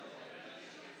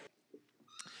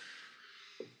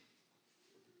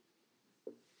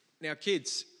Now,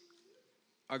 kids,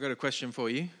 I got a question for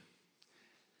you.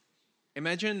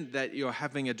 Imagine that you're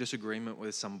having a disagreement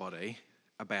with somebody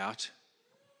about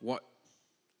what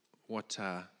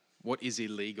is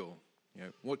illegal,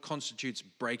 what constitutes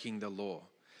breaking the law.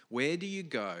 Where do you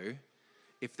go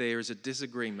if there is a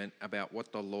disagreement about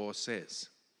what the law says,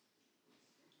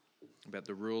 about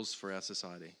the rules for our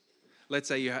society? Let's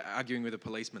say you're arguing with a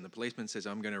policeman. The policeman says,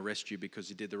 I'm going to arrest you because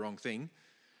you did the wrong thing.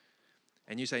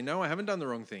 And you say, no, I haven't done the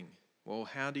wrong thing. Well,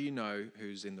 how do you know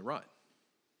who's in the right?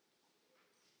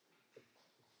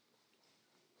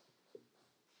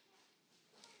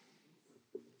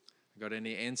 Got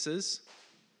any answers?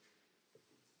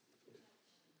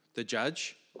 The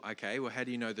judge. Okay, well, how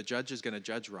do you know the judge is going to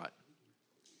judge right?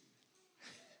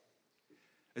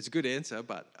 It's a good answer,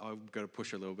 but I've got to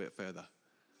push a little bit further.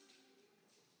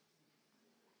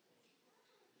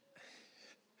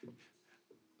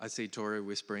 I see Tori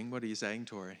whispering. What are you saying,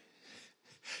 Tori?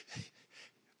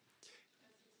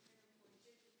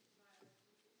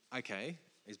 Okay,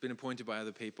 he's been appointed by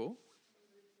other people.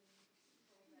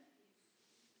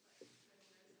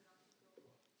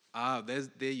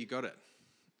 There you got it.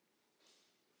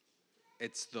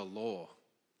 It's the law.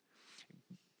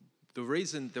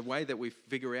 The way that we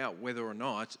figure out whether or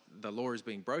not the law is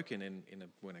being broken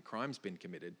when a crime's been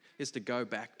committed is to go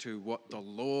back to what the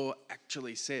law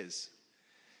actually says.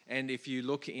 And if you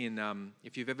look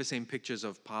if you've ever seen pictures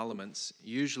of parliaments,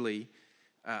 usually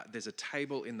there's a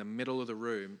table in the middle of the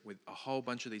room with a whole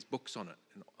bunch of these books on it.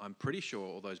 And I'm pretty sure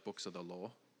all those books are the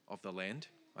law of the land.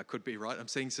 I could be right.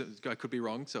 I could be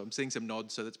wrong. So I'm seeing some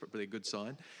nods. So that's probably a good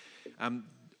sign.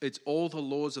 It's all the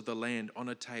laws of the land on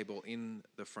a table in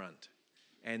the front,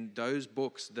 and those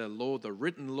books, the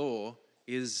written law,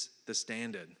 is the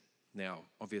standard. Now,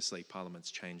 obviously, parliaments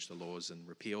change the laws and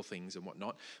repeal things and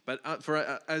whatnot. But for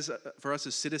us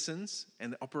as citizens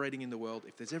and operating in the world,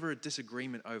 if there's ever a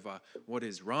disagreement over what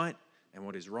is right and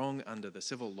what is wrong under the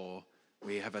civil law,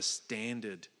 we have a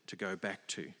standard to go back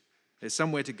to. There's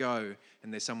somewhere to go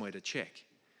and there's somewhere to check.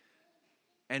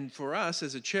 And for us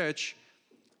as a church,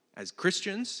 as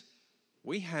Christians,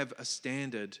 we have a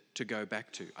standard to go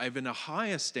back to, even a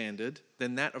higher standard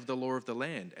than that of the law of the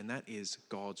land, and that is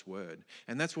God's word.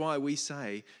 And that's why we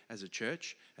say, as a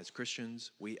church, as Christians,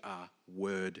 we are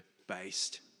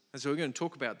word-based. And so we're going to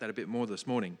talk about that a bit more this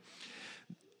morning.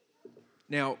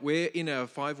 Now, we're in a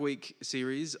 5-week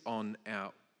series on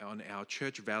our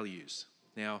church values.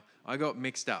 Now, I got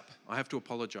mixed up. I have to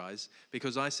apologize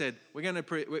because I said we're going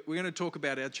to talk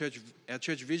about our church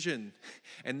vision,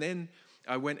 and then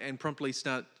I went and promptly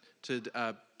started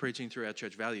preaching through our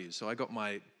church values. So I got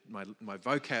my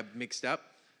vocab mixed up.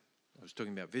 I was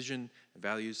talking about vision and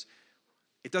values.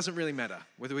 It doesn't really matter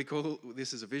whether we call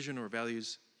this as a vision or a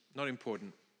values. Not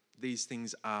important. These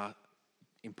things are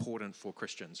important for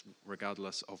Christians,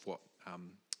 regardless of what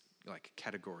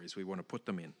categories we want to put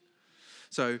them in.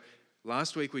 So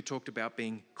last week we talked about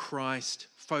being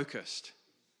Christ-focused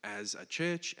as a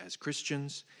church, as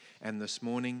Christians, and this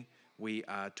morning we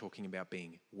are talking about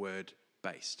being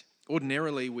word-based.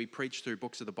 Ordinarily, we preach through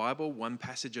books of the Bible, one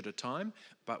passage at a time,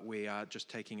 but we are just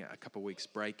taking a couple of weeks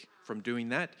break from doing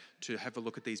that to have a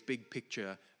look at these big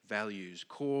picture values,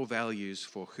 core values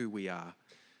for who we are.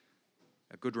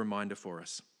 A good reminder for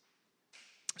us.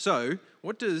 So,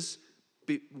 what does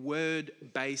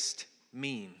word-based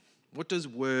mean? What does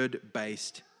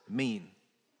word-based mean?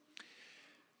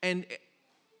 And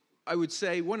I would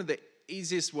say one of the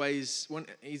easiest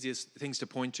things to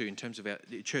point to in terms of our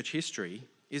church history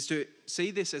is to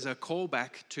see this as a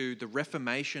callback to the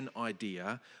Reformation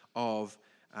idea of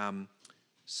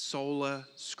sola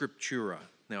scriptura.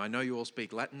 Now, I know you all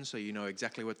speak Latin, so you know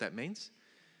exactly what that means.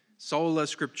 Sola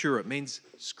scriptura, it means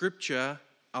scripture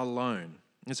alone.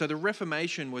 And so the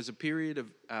Reformation was a period of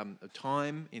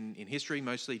time in history,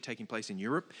 mostly taking place in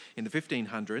Europe in the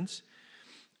 1500s.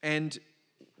 And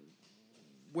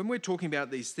when we're talking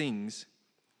about these things,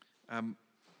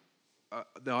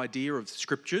 the idea of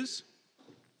scriptures,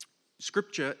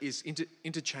 scripture is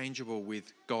interchangeable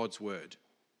with God's word.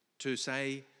 To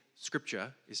say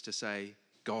scripture is to say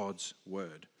God's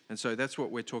word. And so that's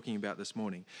what we're talking about this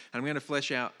morning. And I'm going to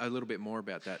flesh out a little bit more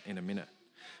about that in a minute.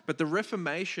 But the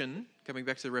Reformation, coming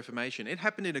back to the Reformation, it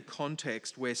happened in a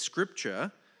context where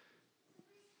scripture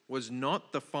was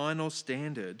not the final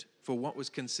standard for what was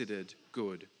considered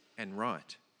good and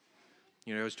right.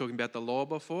 I was talking about the law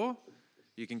before.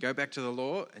 You can go back to the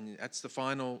law and that's the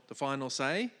final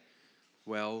say.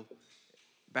 Well,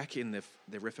 back in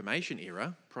the Reformation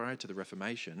era, prior to the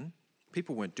Reformation,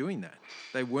 people weren't doing that.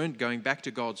 They weren't going back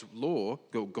to God's law,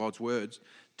 God's words,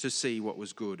 to see what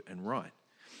was good and right.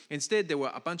 Instead, there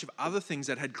were a bunch of other things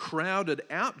that had crowded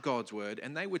out God's word,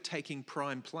 and they were taking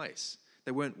prime place.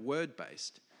 They weren't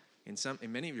word-based. In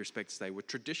many respects, they were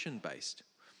tradition-based,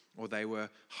 or they were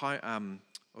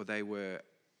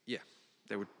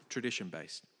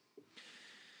tradition-based.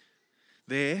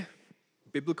 Their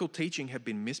biblical teaching had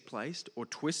been misplaced or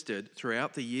twisted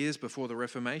throughout the years before the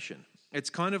Reformation. It's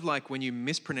kind of like when you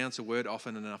mispronounce a word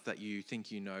often enough that you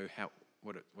think you know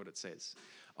what it says.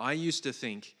 I used to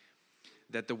think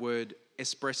that the word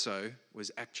espresso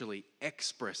was actually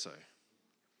espresso.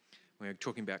 When we're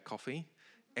talking about coffee,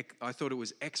 I thought it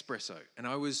was espresso, and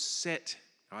I was set.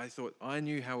 I thought I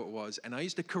knew how it was, and I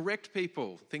used to correct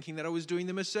people, thinking that I was doing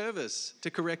them a service to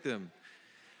correct them.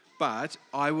 But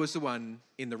I was the one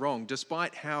in the wrong,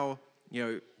 despite how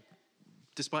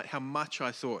much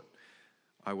I thought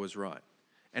I was right.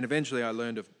 And eventually I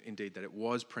learned indeed that it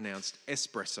was pronounced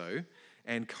espresso,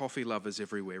 and coffee lovers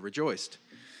everywhere rejoiced.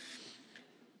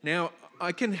 Now,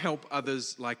 I can help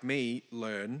others like me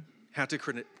learn how to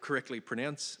correctly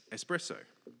pronounce espresso.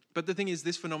 But the thing is,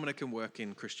 this phenomena can work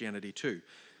in Christianity too.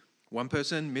 One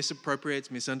person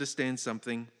misappropriates, misunderstands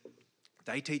something,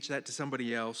 they teach that to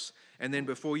somebody else, and then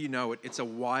before you know it, it's a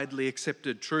widely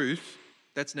accepted truth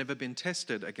that's never been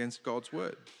tested against God's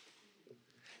word.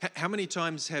 How many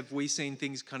times have we seen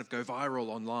things kind of go viral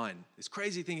online? This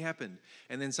crazy thing happened,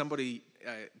 and then somebody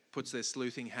puts their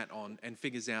sleuthing hat on and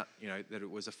figures out, that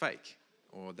it was a fake,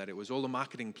 or that it was all a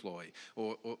marketing ploy,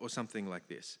 or something like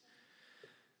this.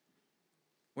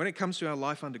 When it comes to our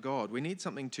life under God, we need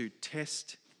something to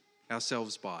test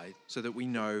ourselves by so that we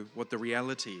know what the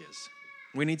reality is.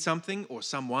 We need something or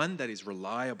someone that is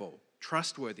reliable,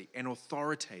 trustworthy, and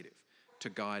authoritative to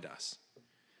guide us.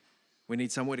 We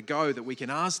need somewhere to go that we can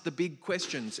ask the big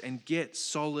questions and get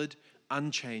solid,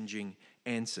 unchanging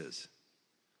answers.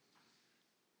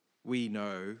 We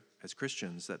know as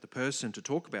Christians that the person to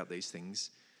talk about these things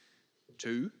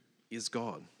to is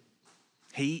God.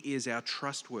 He is our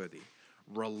trustworthy,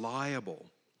 reliable,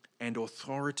 and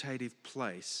authoritative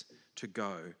place to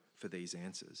go for these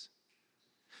answers.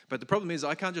 But the problem is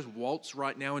I can't just waltz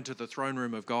right now into the throne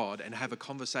room of God and have a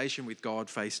conversation with God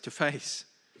face to face.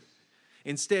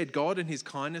 Instead, God in his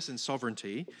kindness and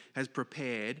sovereignty has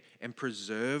prepared and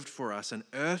preserved for us an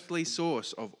earthly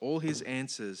source of all his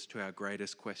answers to our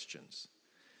greatest questions.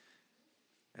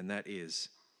 And that is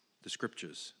the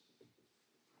Scriptures.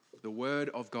 The Word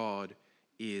of God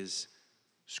is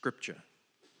Scripture.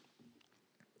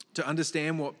 To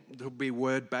understand what to be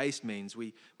word-based means,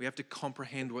 we have to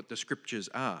comprehend what the Scriptures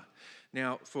are.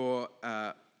 Now, for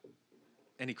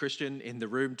any Christian in the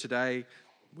room today,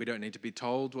 we don't need to be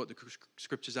told what the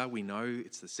Scriptures are. We know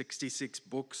it's the 66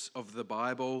 books of the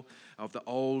Bible, of the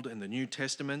Old and the New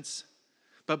Testaments.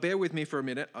 But bear with me for a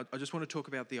minute. I just want to talk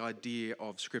about the idea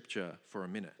of Scripture for a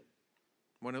minute.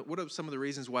 What are some of the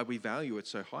reasons why we value it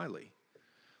so highly?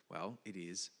 Well, it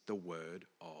is the Word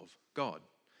of God.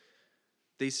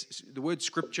 The word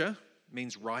Scripture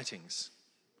means writings,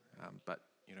 but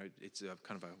it's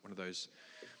kind of one of those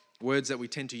words that we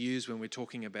tend to use when we're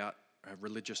talking about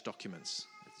religious documents.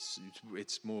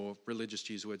 It's more religious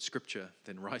to use the word Scripture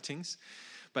than writings,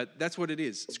 but that's what it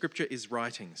is. Scripture is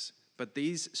writings, but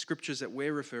these Scriptures that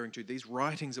we're referring to, these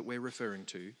writings that we're referring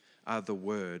to, are the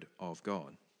Word of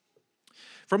God.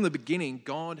 From the beginning,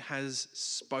 God has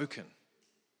spoken.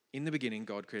 In the beginning,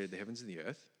 God created the heavens and the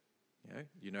earth.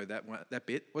 You know that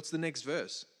bit. What's the next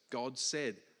verse? God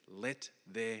said, "Let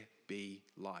there be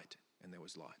light," and there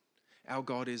was light. Our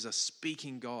God is a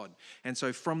speaking God. And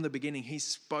so from the beginning, he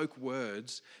spoke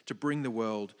words to bring the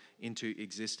world into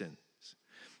existence.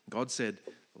 God said,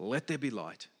 "Let there be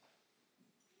light,"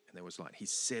 and there was light. He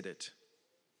said it.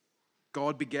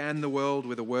 God began the world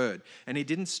with a word, and he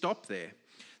didn't stop there.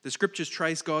 The Scriptures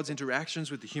trace God's interactions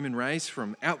with the human race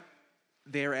from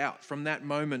from that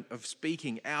moment of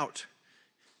speaking out,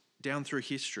 down through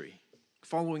history,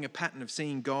 following a pattern of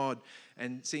seeing God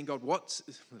and seeing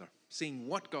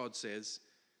what God says,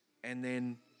 and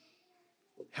then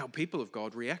how people of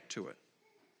God react to it.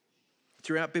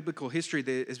 Throughout biblical history,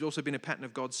 there has also been a pattern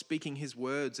of God speaking his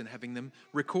words and having them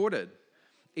recorded.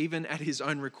 Even at his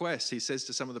own request, he says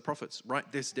to some of the prophets,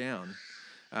 "Write this down."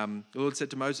 The Lord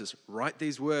said to Moses, "Write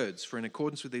these words, for in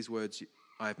accordance with these words,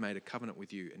 I have made a covenant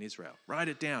with you in Israel." Write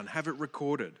it down, have it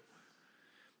recorded,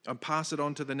 and pass it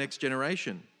on to the next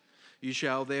generation. "You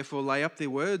shall therefore lay up the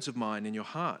words of mine in your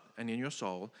heart and in your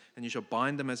soul, and you shall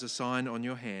bind them as a sign on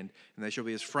your hand, and they shall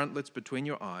be as frontlets between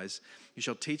your eyes. You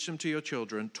shall teach them to your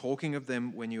children, talking of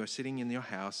them when you are sitting in your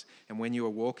house, and when you are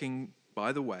walking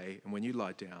by the way, and when you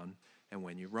lie down, and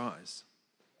when you rise."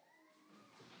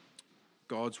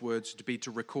 God's words to be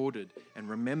recorded and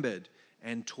remembered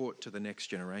and taught to the next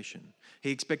generation. He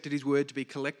expected his word to be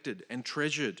collected and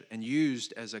treasured and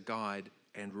used as a guide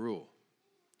and rule.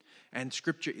 And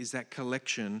Scripture is that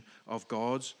collection of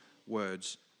God's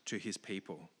words to his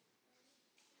people.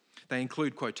 They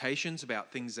include quotations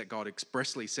about things that God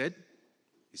expressly said.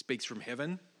 He speaks from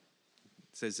heaven.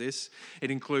 It says this.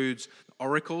 It includes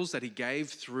oracles that he gave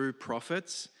through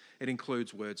prophets. It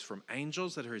includes words from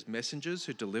angels that are his messengers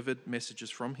who delivered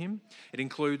messages from him. It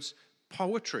includes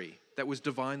poetry that was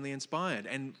divinely inspired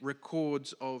and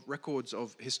records of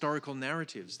historical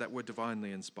narratives that were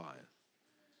divinely inspired.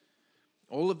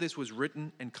 All of this was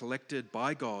written and collected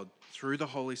by God through the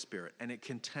Holy Spirit, and it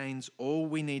contains all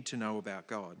we need to know about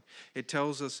God. It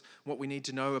tells us what we need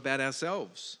to know about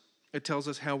ourselves. It tells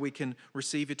us how we can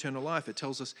receive eternal life. It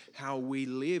tells us how we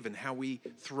live and how we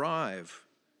thrive.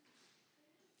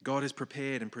 God has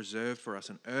prepared and preserved for us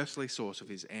an earthly source of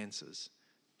his answers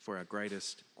for our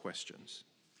greatest questions.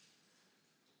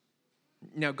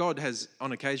 Now, God has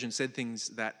on occasion said things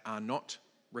that are not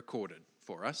recorded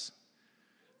for us.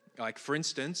 Like, for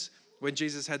instance, when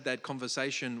Jesus had that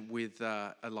conversation with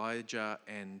Elijah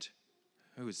and,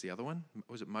 who was the other one?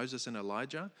 Was it Moses and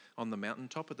Elijah on the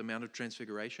mountaintop at the Mount of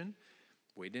Transfiguration?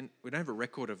 We don't have a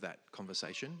record of that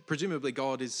conversation. Presumably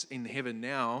God is in heaven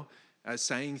now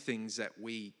saying things that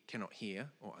we cannot hear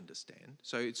or understand.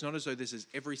 So it's not as though this is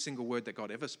every single word that God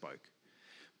ever spoke.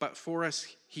 But for us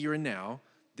here and now,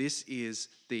 this is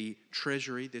the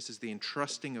treasury, this is the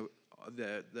entrusting of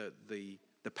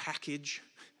the package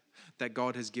that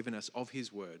God has given us of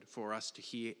his word for us to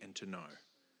hear and to know.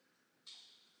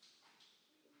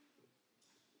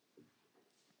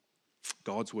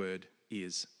 God's word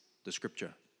is the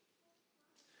Scripture.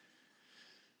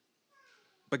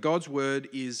 But God's word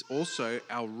is also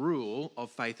our rule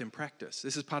of faith and practice.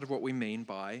 This is part of what we mean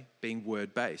by being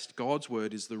word-based. God's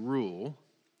word is the rule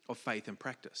of faith and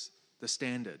practice, the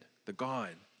standard, the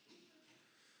guide.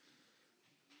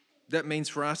 That means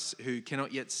for us who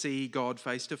cannot yet see God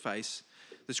face to face,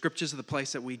 the Scriptures are the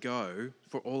place that we go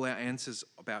for all our answers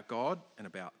about God and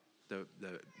about the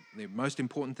most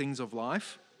important things of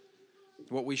life,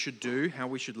 what we should do, how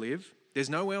we should live. There's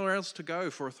nowhere else to go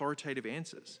for authoritative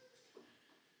answers.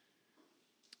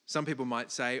 Some people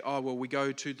might say, oh, well, we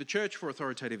go to the church for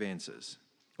authoritative answers,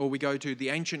 or we go to the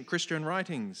ancient Christian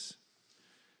writings.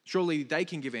 Surely they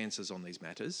can give answers on these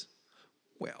matters.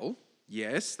 Well,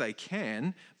 yes, they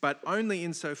can, but only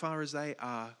insofar as they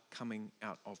are coming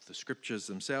out of the Scriptures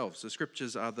themselves. The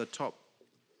Scriptures are the top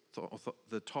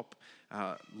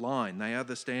line. They are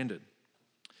the standard.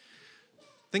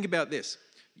 Think about this.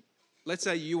 Let's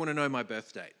say you want to know my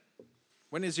birth date.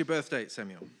 When is your birth date,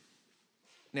 Samuel?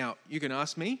 Now, you can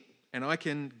ask me, and I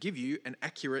can give you an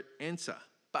accurate answer,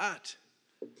 but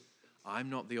I'm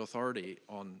not the authority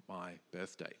on my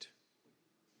birth date.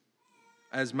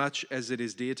 As much as it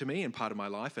is dear to me and part of my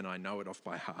life, and I know it off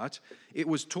by heart, it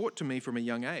was taught to me from a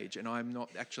young age, and I'm not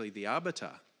actually the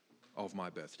arbiter of my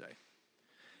birthday.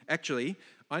 Actually,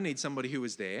 I need somebody who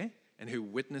was there and who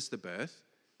witnessed the birth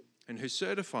and who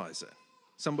certifies it,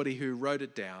 somebody who wrote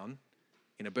it down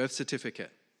in a birth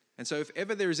certificate. And so if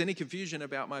ever there is any confusion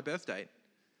about my birth date,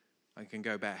 I can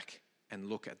go back and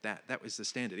look at that. That was the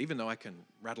standard. Even though I can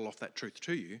rattle off that truth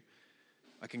to you,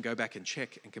 I can go back and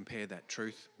check and compare that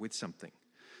truth with something.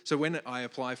 So when I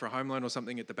apply for a home loan or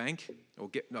something at the bank, or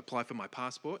apply for my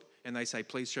passport, and they say,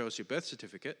 please show us your birth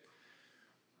certificate,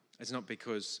 it's not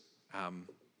because,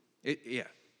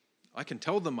 I can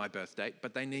tell them my birth date,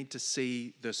 but they need to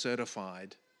see the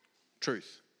certified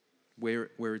truth, where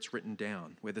it's written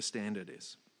down, where the standard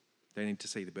is. They need to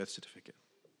see the birth certificate.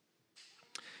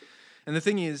 And the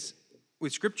thing is,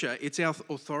 with Scripture, it's our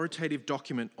authoritative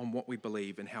document on what we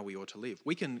believe and how we ought to live.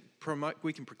 We can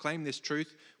proclaim this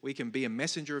truth, we can be a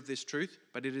messenger of this truth,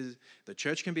 but the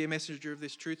church can be a messenger of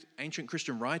this truth. Ancient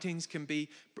Christian writings can be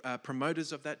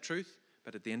promoters of that truth,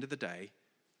 but at the end of the day,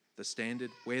 the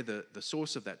standard, where the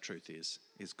source of that truth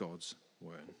is God's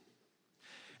word.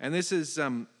 And this is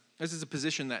a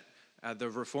position that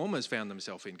the Reformers found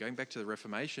themselves in. Going back to the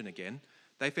Reformation again,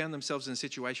 they found themselves in a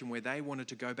situation where they wanted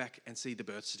to go back and see the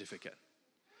birth certificate.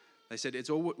 They said, it's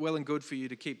all well and good for you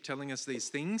to keep telling us these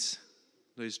things,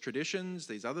 these traditions,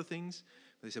 these other things.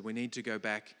 They said, we need to go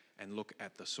back and look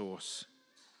at the source.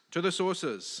 To the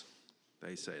sources,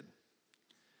 they said.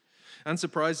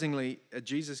 Unsurprisingly,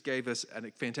 Jesus gave us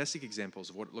fantastic examples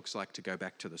of what it looks like to go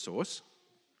back to the source.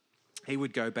 He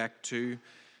would go back to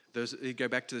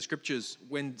the Scriptures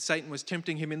when Satan was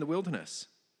tempting him in the wilderness.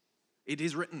 It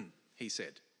is written, he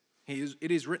said.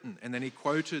 It is written. And then he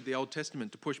quoted the Old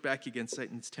Testament to push back against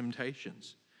Satan's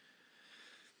temptations.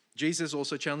 Jesus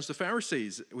also challenged the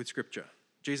Pharisees with Scripture.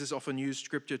 Jesus often used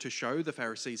Scripture to show the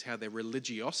Pharisees how their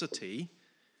religiosity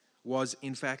was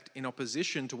in fact in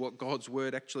opposition to what God's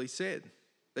word actually said.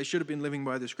 They should have been living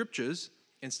by the Scriptures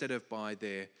instead of by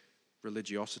their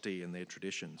religiosity and their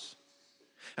traditions.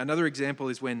 Another example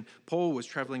is when Paul was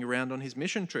traveling around on his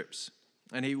mission trips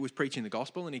and he was preaching the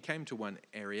gospel, and he came to one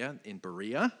area in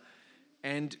Berea,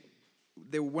 and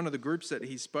there were one of the groups that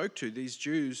he spoke to, these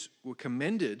Jews were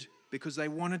commended because they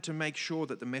wanted to make sure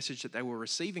that the message that they were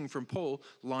receiving from Paul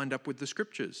lined up with the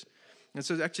Scriptures. And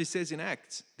so it actually says in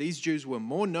Acts, these Jews were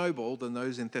more noble than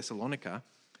those in Thessalonica.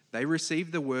 They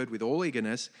received the word with all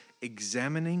eagerness,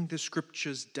 examining the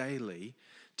Scriptures daily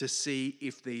to see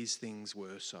if these things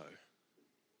were so.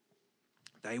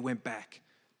 They went back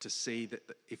to see that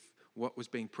if what was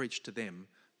being preached to them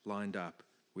lined up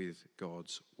with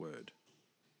God's word.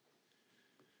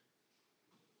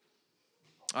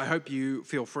 I hope you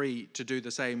feel free to do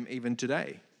the same even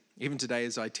today. Even today,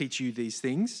 as I teach you these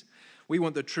things, we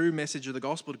want the true message of the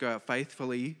gospel to go out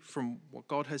faithfully from what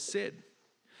God has said.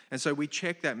 And so we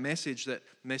check that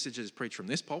messages preached from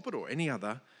this pulpit or any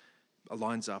other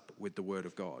lines up with the word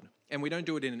of God. And we don't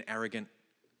do it in an arrogant,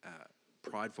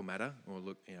 prideful manner, or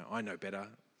look, I know better.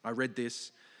 I read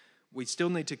this. We still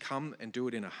need to come and do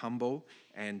it in a humble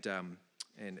and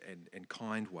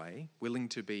kind way, willing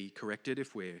to be corrected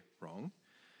if we're wrong.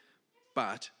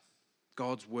 But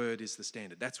God's word is the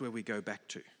standard. That's where we go back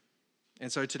to. And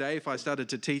so today, if I started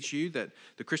to teach you that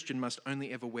the Christian must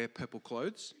only ever wear purple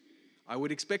clothes, I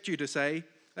would expect you to say,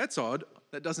 that's odd.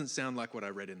 That doesn't sound like what I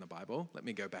read in the Bible. Let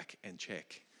me go back and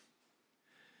check.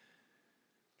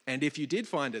 And if you did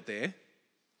find it there,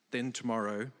 then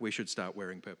tomorrow we should start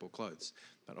wearing purple clothes.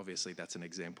 But obviously that's an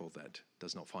example that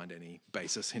does not find any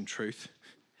basis in truth.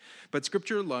 But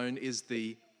Scripture alone is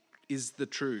the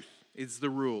truth, is the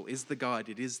rule, is the guide,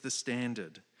 it is the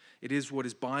standard. It is what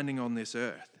is binding on this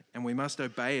earth, and we must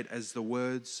obey it as the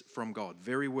words from God,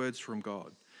 very words from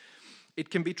God. It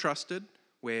can be trusted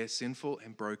where sinful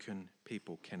and broken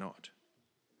people cannot.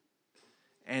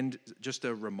 And just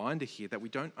a reminder here that we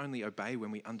don't only obey when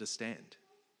we understand.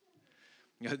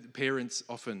 Parents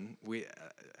often, we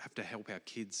have to help our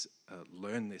kids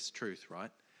learn this truth,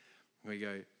 right? We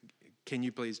go, can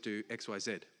you please do X, Y,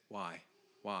 Z? Why?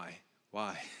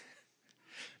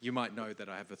 You might know that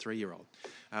I have a 3-year-old.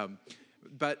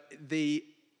 But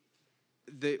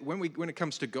when it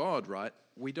comes to God, right,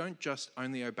 we don't just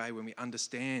only obey when we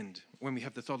understand, when we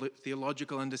have the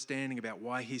theological understanding about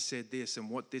why he said this and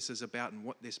what this is about and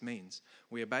what this means.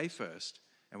 We obey first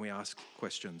and we ask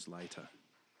questions later.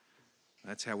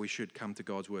 That's how we should come to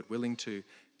God's word, willing to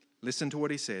listen to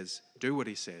what he says, do what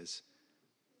he says.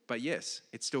 But yes,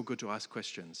 it's still good to ask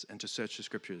questions and to search the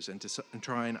Scriptures and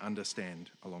try and understand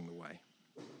along the way.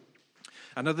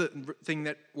 Another thing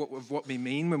that what we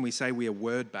mean when we say we are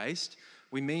word-based,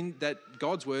 we mean that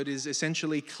God's word is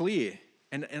essentially clear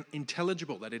and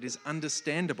intelligible, that it is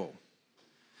understandable.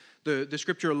 The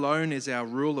Scripture alone is our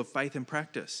rule of faith and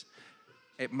practice.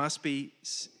 It must be,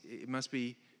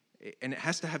 and it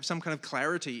has to have some kind of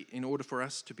clarity in order for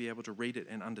us to be able to read it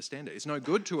and understand it. It's no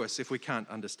good to us if we can't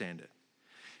understand it.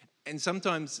 And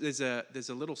sometimes there's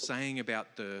a little saying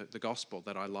about the gospel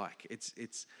that I like.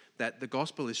 It's that the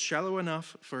gospel is shallow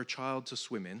enough for a child to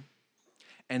swim in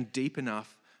and deep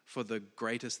enough for the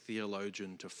greatest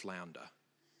theologian to flounder.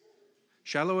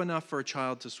 Shallow enough for a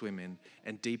child to swim in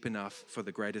and deep enough for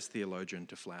the greatest theologian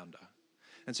to flounder.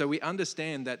 And so we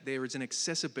understand that there is an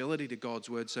accessibility to God's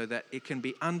word so that it can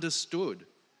be understood.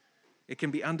 It can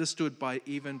be understood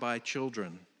even by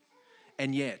children.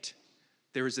 And yet,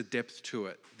 there is a depth to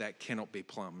it that cannot be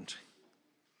plumbed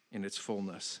in its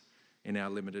fullness in our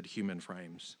limited human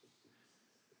frames.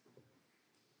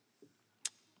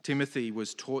 Timothy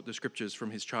was taught the Scriptures from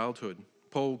his childhood.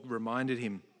 Paul reminded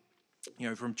him,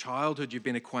 from childhood you've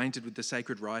been acquainted with the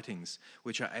sacred writings,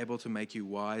 which are able to make you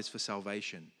wise for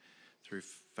salvation through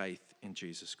faith in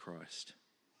Jesus Christ.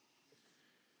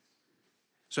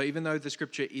 So even though the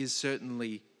Scripture is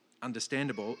certainly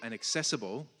understandable and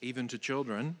accessible even to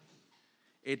children,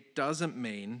 it doesn't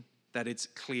mean that it's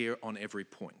clear on every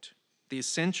point. The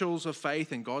essentials of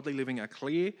faith and godly living are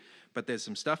clear, but there's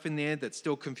some stuff in there that's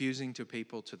still confusing to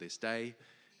people to this day,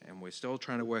 and we're still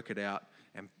trying to work it out,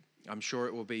 and I'm sure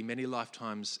it will be many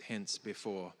lifetimes hence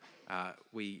before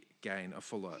we gain a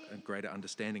fuller and greater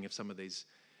understanding of some of these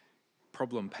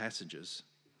problem passages.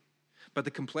 But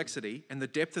the complexity and the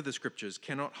depth of the Scriptures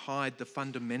cannot hide the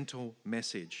fundamental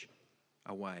message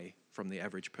away from the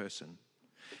average person.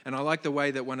 And I like the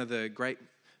way that one of the great,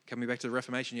 coming back to the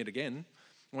Reformation yet again,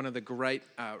 one of the great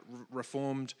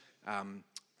Reformed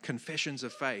confessions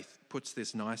of faith puts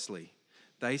this nicely.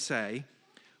 they say,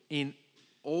 in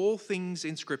all things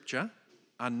in Scripture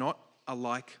are not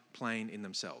alike plain in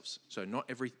themselves. So not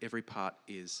every part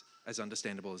is as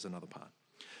understandable as another part.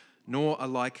 Nor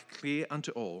alike clear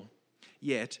unto all.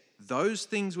 Yet those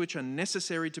things which are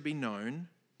necessary to be known,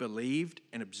 believed,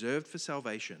 and observed for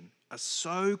salvation are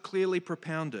so clearly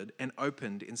propounded and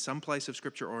opened in some place of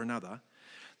Scripture or another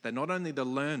that not only the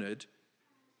learned,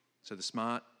 so the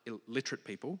smart, literate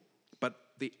people, but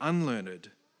the unlearned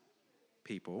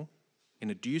people, in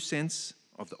a due sense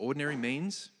of the ordinary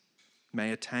means,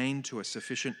 may attain to a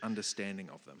sufficient understanding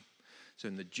of them. So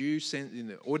in the due sense, in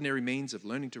the ordinary means of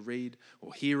learning to read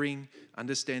or hearing,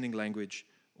 understanding language,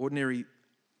 ordinary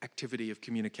activity of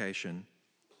communication,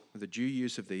 with the due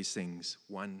use of these things,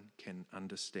 one can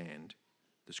understand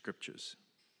the Scriptures.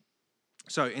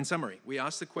 So in summary, we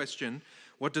ask the question,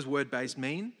 what does word-based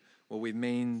mean? Well, it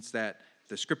means that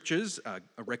the Scriptures are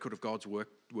a record of God's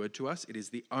word to us. It is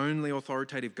the only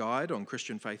authoritative guide on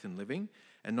Christian faith and living.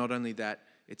 And not only that,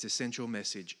 its essential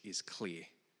message is clear.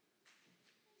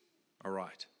 All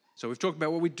right. So we've talked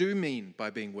about what we do mean by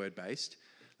being word-based.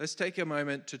 Let's take a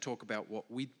moment to talk about what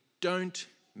we don't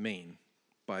mean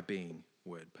by being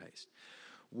word-based.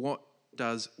 What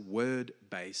does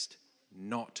word-based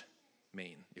not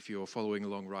mean? If you're following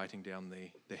along writing down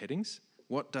the headings,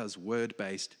 what does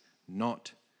word-based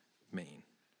not mean?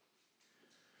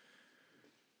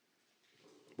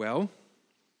 Well,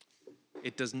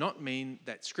 it does not mean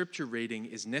that Scripture reading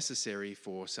is necessary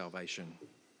for salvation.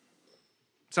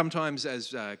 Sometimes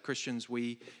as Christians,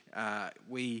 we,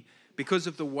 because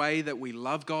of the way that we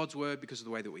love God's word, because of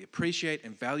the way that we appreciate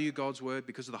and value God's word,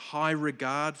 because of the high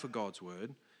regard for God's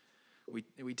word,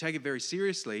 we take it very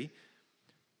seriously,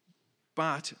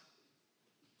 but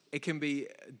it can be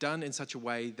done in such a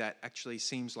way that actually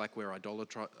seems like we're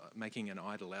making an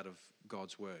idol out of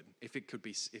God's word. If it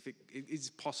is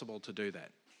possible to do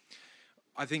that.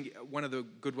 I think one of the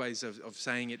good ways of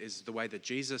saying it is the way that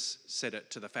Jesus said it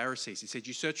to the Pharisees. He said,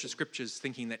 you search the Scriptures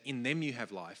thinking that in them you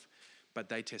have life, but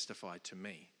they testify to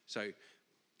me. So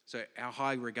our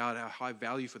high regard, our high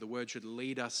value for the word should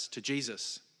lead us to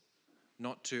Jesus,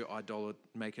 not to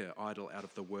make an idol out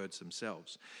of the words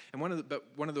themselves. And one of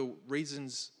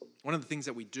the things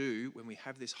that we do when we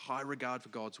have this high regard for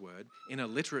God's word in a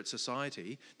literate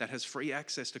society that has free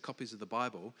access to copies of the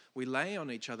Bible, we lay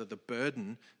on each other the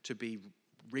burden to be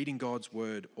reading God's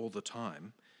word all the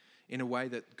time in a way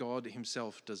that God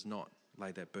himself does not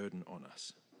lay that burden on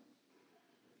us.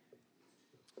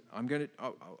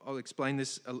 I'll explain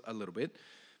this a little bit.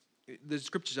 The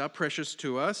Scriptures are precious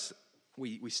to us.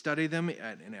 We study them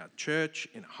in our church,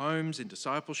 in homes, in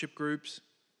discipleship groups.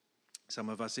 Some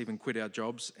of us even quit our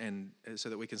jobs so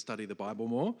that we can study the Bible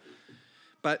more.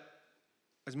 But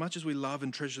as much as we love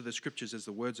and treasure the Scriptures as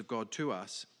the words of God to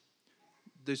us,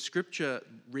 the Scripture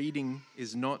reading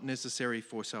is not necessary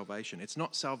for salvation. It's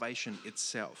not salvation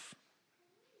itself.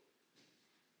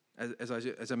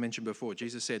 As I mentioned before,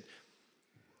 Jesus said,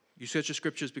 you search the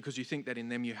Scriptures because you think that in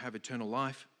them you have eternal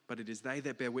life, but it is they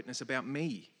that bear witness about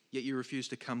me, yet you refuse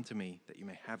to come to me that you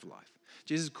may have life.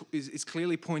 Jesus is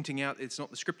clearly pointing out it's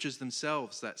not the Scriptures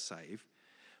themselves that save,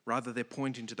 rather they're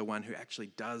pointing to the one who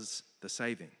actually does the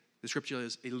saving. The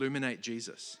Scriptures illuminate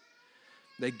Jesus.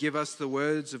 They give us the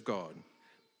words of God,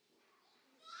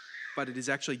 but it is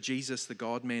actually Jesus, the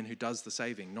God-man, who does the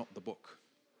saving, not the book.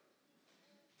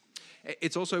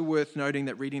 It's also worth noting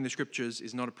that reading the Scriptures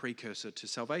is not a precursor to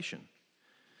salvation,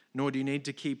 nor do you need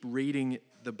to keep reading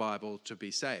the Bible to be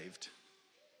saved.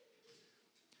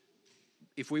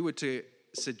 If we were to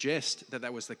suggest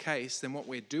that was the case, then what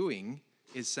we're doing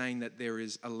is saying that there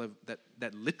is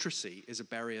that literacy is a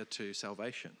barrier to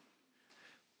salvation.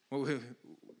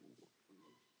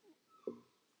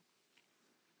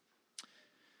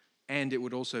 And it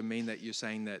would also mean that you're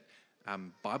saying that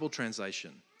Bible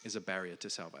translation is a barrier to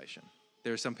salvation.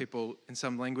 There are some people in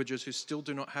some languages who still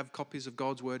do not have copies of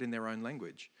God's word in their own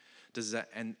language.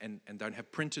 And don't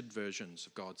have printed versions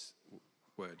of God's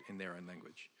word in their own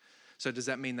language. So does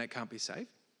that mean they can't be saved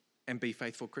and be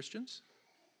faithful Christians?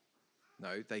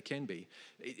 No, they can be.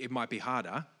 It might be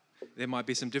harder. There might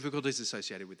be some difficulties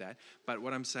associated with that. But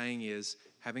what I'm saying is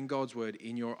having God's word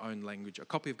in your own language, a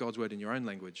copy of God's word in your own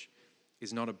language,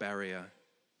 is not a barrier.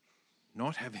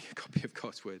 Not having a copy of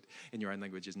God's word in your own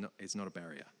language is not a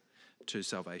barrier to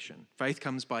salvation. Faith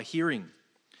comes by hearing.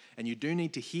 And you do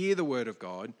need to hear the word of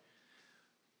God,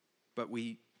 but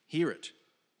we hear it.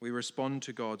 We respond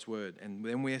to God's word, and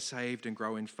then we are saved and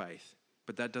grow in faith.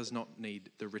 But that does not need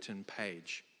the written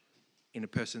page in a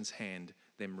person's hand,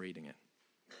 them reading it.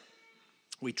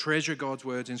 We treasure God's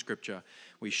words in Scripture.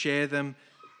 We share them,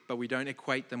 but we don't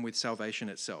equate them with salvation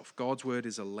itself. God's word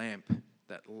is a lamp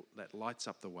that lights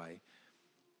up the way.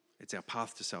 It's our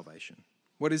path to salvation.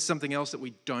 What is something else that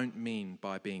we don't mean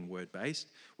by being word-based?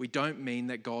 We don't mean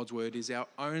that God's word is our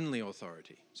only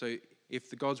authority. So if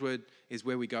the God's word is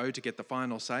where we go to get the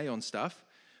final say on stuff,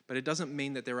 but it doesn't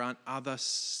mean that there aren't other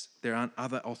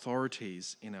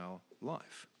authorities in our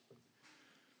life.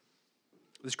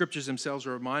 The scriptures themselves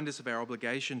remind us of our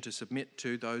obligation to submit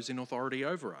to those in authority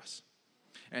over us.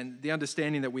 And the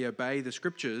understanding that we obey the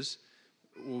scriptures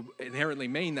will inherently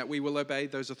mean that we will obey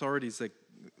those authorities,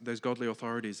 those godly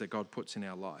authorities that God puts in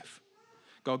our life.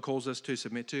 God calls us to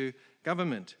submit to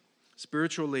government,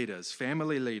 spiritual leaders,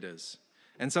 family leaders.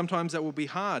 And sometimes that will be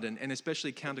hard and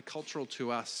especially countercultural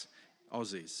to us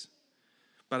Aussies.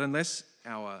 But unless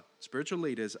our spiritual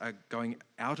leaders are going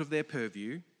out of their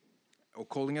purview or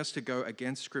calling us to go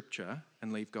against Scripture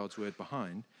and leave God's word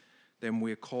behind, then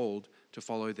we're called to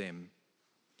follow them.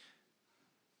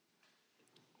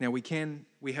 Now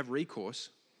we have recourse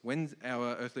when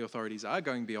our earthly authorities are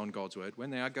going beyond God's word, when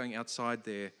they are going outside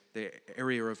their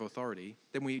area of authority,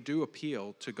 then we do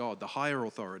appeal to God, the higher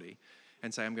authority,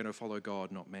 and say, I'm going to follow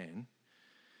God, not man.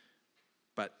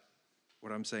 But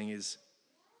what I'm saying is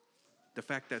the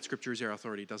fact that Scripture is our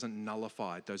authority doesn't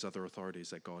nullify those other authorities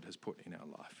that God has put in our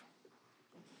life.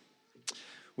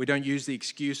 We don't use the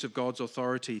excuse of God's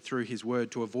authority through his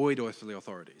word to avoid earthly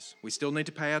authorities. We still need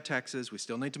to pay our taxes. We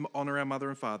still need to honour our mother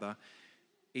and father,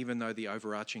 even though the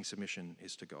overarching submission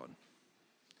is to God.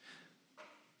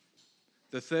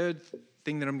 The third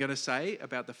thing that I'm going to say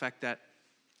about the fact that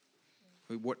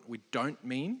what we don't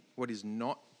mean, what is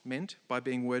not meant by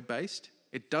being word-based,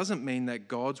 it doesn't mean that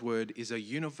God's word is a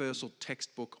universal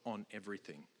textbook on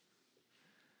everything.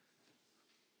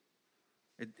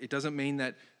 It doesn't mean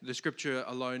that the scripture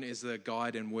alone is the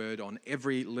guide and word on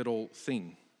every little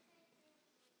thing.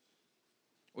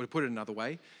 Or to put it another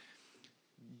way,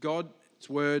 God's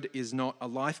word is not a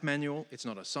life manual, it's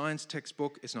not a science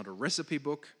textbook, it's not a recipe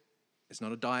book, it's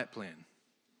not a diet plan.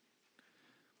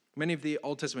 Many of the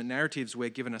Old Testament narratives, we're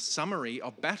given a summary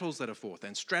of battles that are fought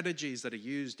and strategies that are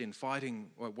used in fighting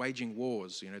or waging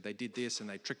wars. You know, they did this and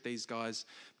they tricked these guys,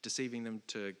 deceiving them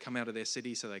to come out of their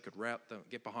city so they could rout them,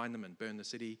 get behind them and burn the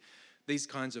city. These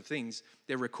kinds of things,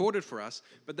 they're recorded for us,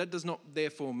 but that does not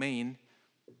therefore mean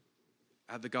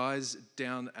the guys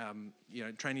down,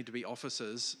 training to be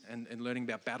officers and learning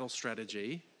about battle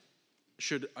strategy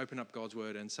should open up God's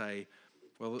word and say,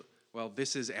 well,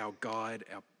 this is our guide,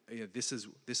 this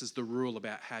is the rule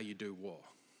about how you do war.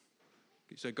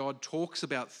 So God talks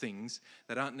about things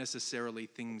that aren't necessarily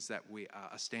things that we are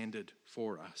a standard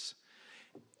for us.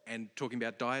 And talking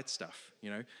about diet stuff,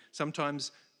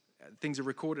 sometimes things are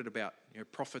recorded about,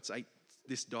 prophets ate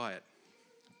this diet.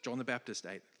 John the Baptist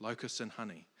ate locusts and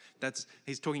honey.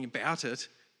 He's talking about it,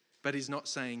 but he's not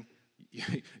saying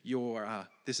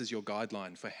this is your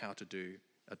guideline for how to do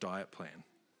a diet plan.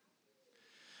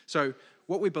 So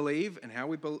what we believe and how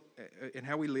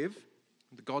we live,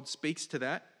 God speaks to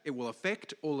that. It will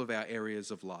affect all of our areas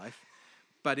of life,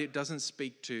 but it doesn't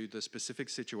speak to the specific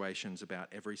situations about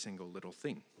every single little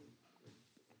thing.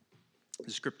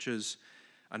 The scriptures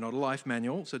are not a life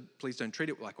manual, so please don't treat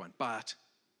it like one, but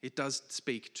it does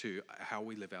speak to how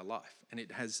we live our life, and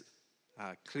it has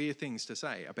clear things to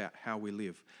say about how we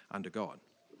live under God.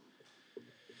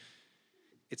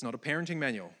 It's not a parenting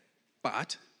manual,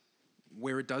 but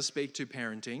where it does speak to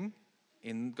parenting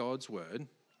in God's word,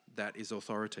 that is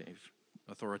authoritative.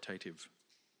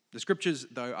 The scriptures,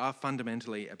 though, are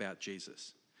fundamentally about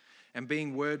Jesus. And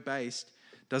being word-based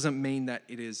doesn't mean that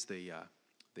it is the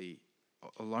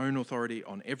alone authority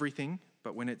on everything,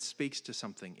 but when it speaks to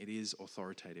something, it is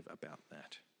authoritative about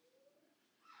that.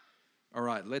 All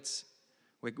right,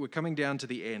 we're coming down to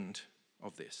the end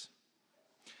of this.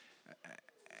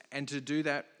 And to do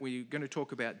that, we're going to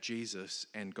talk about Jesus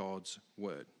and God's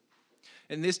word.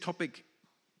 In this topic,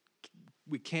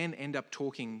 we can end up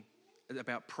talking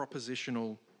about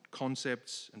propositional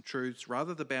concepts and truths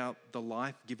rather than about the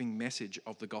life-giving message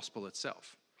of the gospel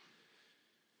itself.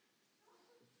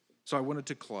 So I wanted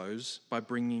to close by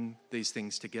bringing these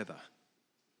things together.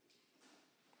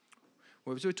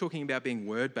 As we're talking about being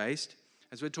word-based,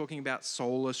 as we're talking about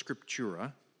sola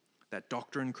scriptura, that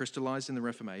doctrine crystallized in the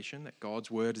Reformation, that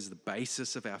God's word is the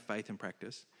basis of our faith and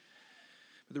practice.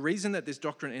 But the reason that this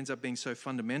doctrine ends up being so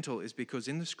fundamental is because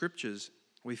in the scriptures,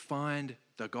 we find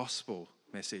the gospel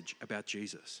message about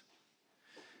Jesus.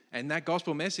 And that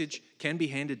gospel message can be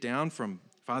handed down from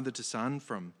father to son,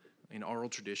 in oral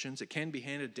traditions. It can be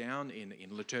handed down in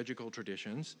liturgical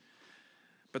traditions.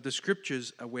 But the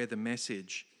scriptures are where the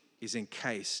message is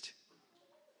encased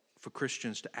for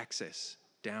Christians to access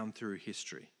down through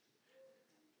history.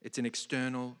 It's an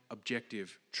external,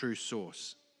 objective, true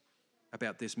source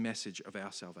about this message of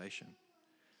our salvation.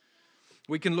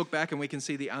 We can look back and we can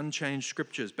see the unchanged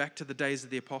scriptures back to the days of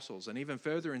the apostles, and even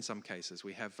further in some cases.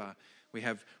 We have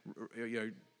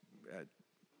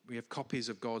copies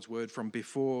of God's word from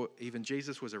before even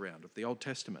Jesus was around, of the Old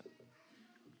Testament.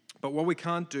 But what we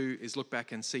can't do is look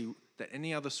back and see that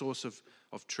any other source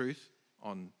of truth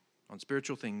on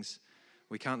spiritual things,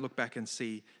 we can't look back and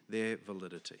see their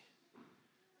validity.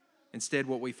 Instead,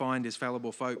 what we find is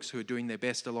fallible folks who are doing their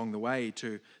best along the way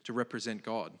to represent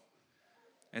God,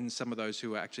 and some of those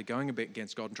who are actually going a bit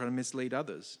against God and trying to mislead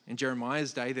others. In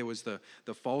Jeremiah's day, there was the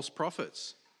false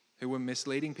prophets who were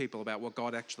misleading people about what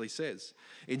God actually says.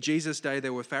 In Jesus' day,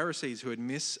 there were Pharisees who had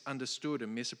misunderstood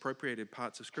and misappropriated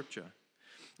parts of Scripture.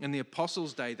 In the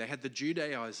apostles' day, they had the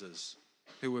Judaizers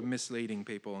who were misleading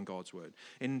people on God's word.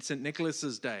 In St.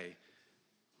 Nicholas's day,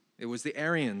 it was the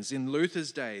Arians. In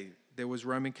Luther's day, there was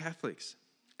Roman Catholics.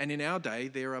 And in our day,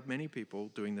 there are many people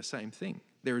doing the same thing.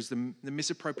 There is the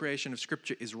misappropriation of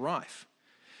Scripture is rife.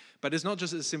 But it's not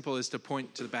just as simple as to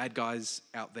point to the bad guys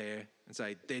out there and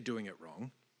say, they're doing it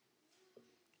wrong.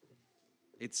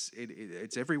 It's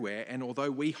everywhere. And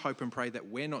although we hope and pray that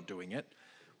we're not doing it,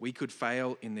 we could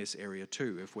fail in this area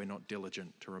too if we're not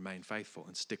diligent to remain faithful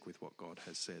and stick with what God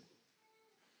has said.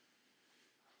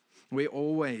 We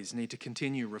always need to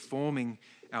continue reforming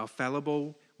our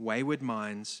fallible, wayward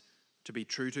minds to be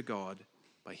true to God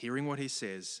by hearing what he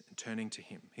says and turning to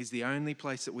him. He's the only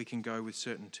place that we can go with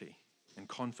certainty and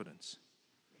confidence.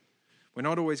 We're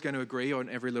not always going to agree on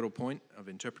every little point of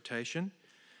interpretation,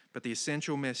 but the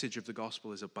essential message of the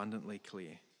gospel is abundantly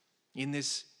clear. In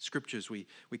this scriptures, we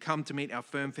come to meet our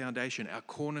firm foundation, our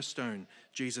cornerstone,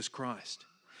 Jesus Christ.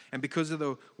 And because of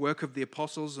the work of the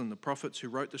apostles and the prophets who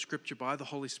wrote the scripture by the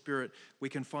Holy Spirit, we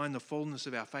can find the fullness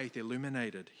of our faith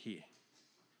illuminated here.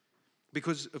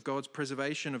 Because of God's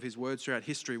preservation of his words throughout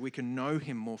history, we can know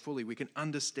him more fully. We can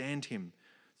understand him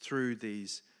through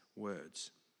these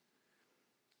words.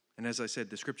 And as I said,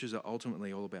 the scriptures are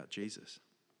ultimately all about Jesus.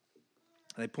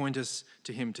 They point us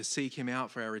to him, to seek him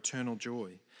out for our eternal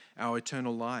joy, our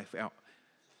eternal life.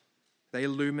 They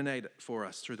illuminate for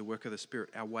us through the work of the Spirit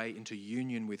our way into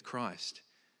union with Christ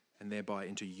and thereby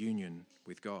into union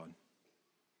with God.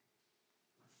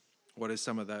 What is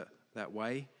some of that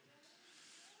way?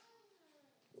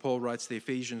 Paul writes to the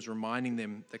Ephesians, reminding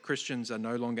them that Christians are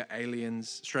no longer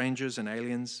strangers and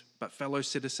aliens, but fellow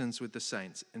citizens with the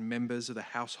saints and members of the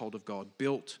household of God,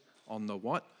 built on the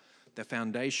what? The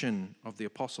foundation of the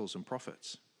apostles and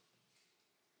prophets.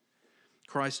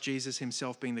 Christ Jesus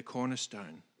himself being the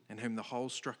cornerstone, in whom the whole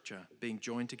structure, being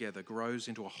joined together, grows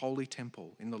into a holy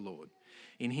temple in the Lord.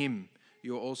 In him,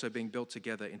 you are also being built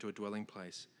together into a dwelling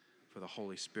place for the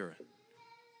Holy Spirit.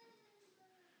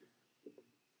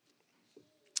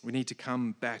 We need to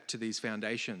come back to these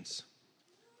foundations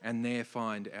and there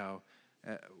find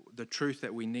the truth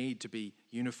that we need to be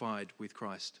unified with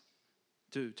Christ,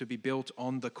 to be built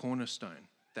on the cornerstone,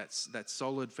 that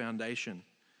solid foundation.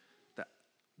 That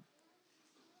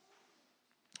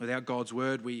without God's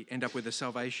word, we end up with a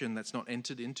salvation that's not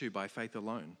entered into by faith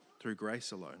alone, through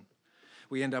grace alone.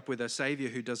 We end up with a Savior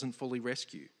who doesn't fully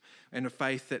rescue, and a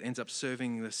faith that ends up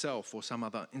serving the self or some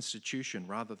other institution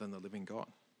rather than the living God.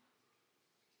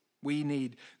 We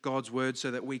need God's word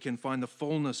so that we can find the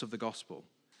fullness of the gospel,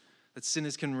 that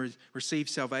sinners can receive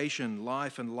salvation,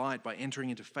 life and light by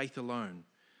entering into faith alone,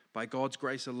 by God's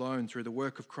grace alone, through the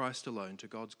work of Christ alone, to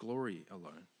God's glory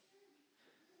alone.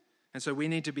 And so we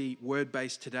need to be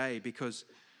word-based today because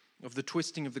of the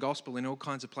twisting of the gospel in all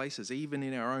kinds of places, even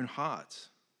in our own hearts.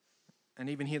 And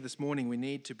even here this morning, we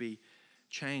need to be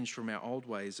changed from our old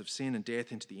ways of sin and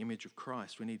death into the image of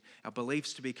Christ. We need our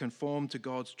beliefs to be conformed to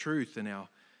God's truth and our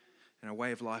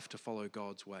way of life to follow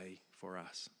God's way for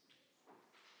us.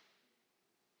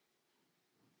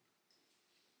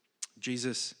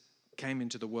 Jesus came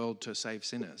into the world to save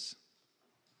sinners.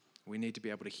 We need to be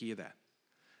able to hear that.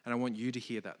 And I want you to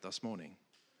hear that this morning,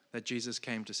 that Jesus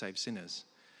came to save sinners.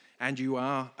 And you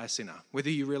are a sinner, whether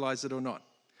you realize it or not.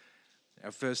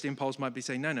 Our first impulse might be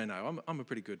saying, no, I'm a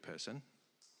pretty good person.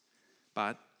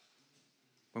 But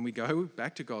when we go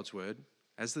back to God's word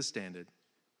as the standard,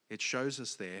 it shows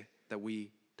us there that we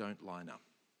don't line up.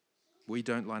 We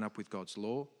don't line up with God's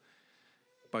law,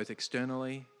 both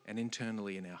externally and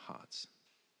internally in our hearts.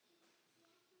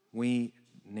 We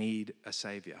need a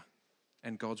Savior.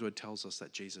 And God's word tells us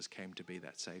that Jesus came to be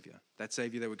that Savior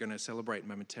that we're going to celebrate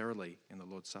momentarily in the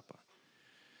Lord's Supper.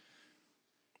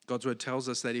 God's word tells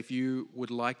us that if you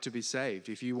would like to be saved,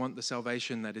 if you want the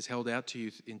salvation that is held out to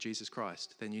you in Jesus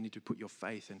Christ, then you need to put your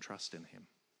faith and trust in him.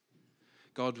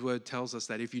 God's word tells us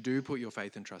that if you do put your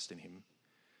faith and trust in him,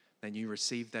 then you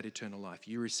receive that eternal life.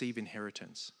 You receive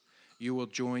inheritance. You will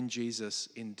join Jesus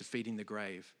in defeating the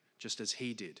grave, just as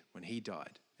he did when he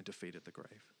died and defeated the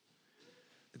grave.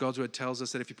 God's word tells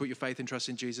us that if you put your faith and trust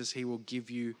in Jesus, he will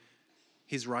give you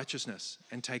his righteousness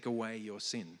and take away your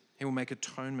sin. He will make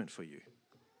atonement for you.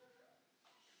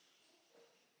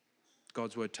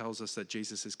 God's word tells us that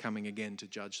Jesus is coming again to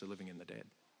judge the living and the dead.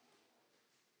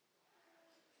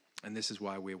 And this is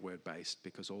why we're word-based,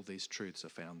 because all these truths are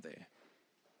found there.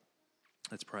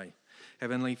 Let's pray.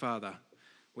 Heavenly Father,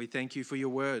 we thank you for your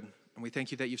word, and we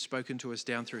thank you that you've spoken to us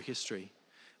down through history.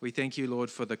 We thank you,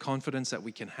 Lord, for the confidence that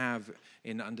we can have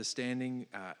in understanding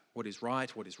what is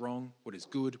right, what is wrong, what is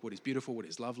good, what is beautiful, what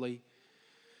is lovely,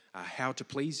 how to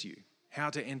please you, how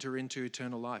to enter into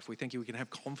eternal life. We thank you we can have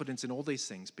confidence in all these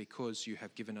things because you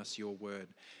have given us your word,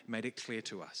 made it clear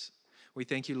to us. We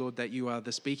thank you, Lord, that you are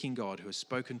the speaking God who has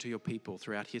spoken to your people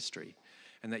throughout history,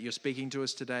 and that you're speaking to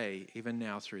us today, even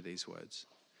now, through these words.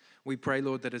 We pray,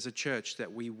 Lord, that as a church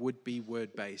that we would be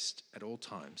word-based at all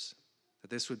times, that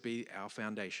this would be our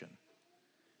foundation.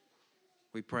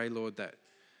 We pray, Lord, that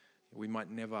we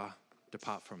might never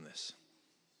depart from this.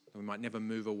 We might never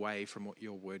move away from what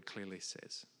your word clearly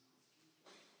says.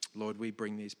 Lord, we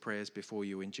bring these prayers before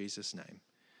you in Jesus' name.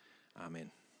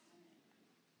 Amen.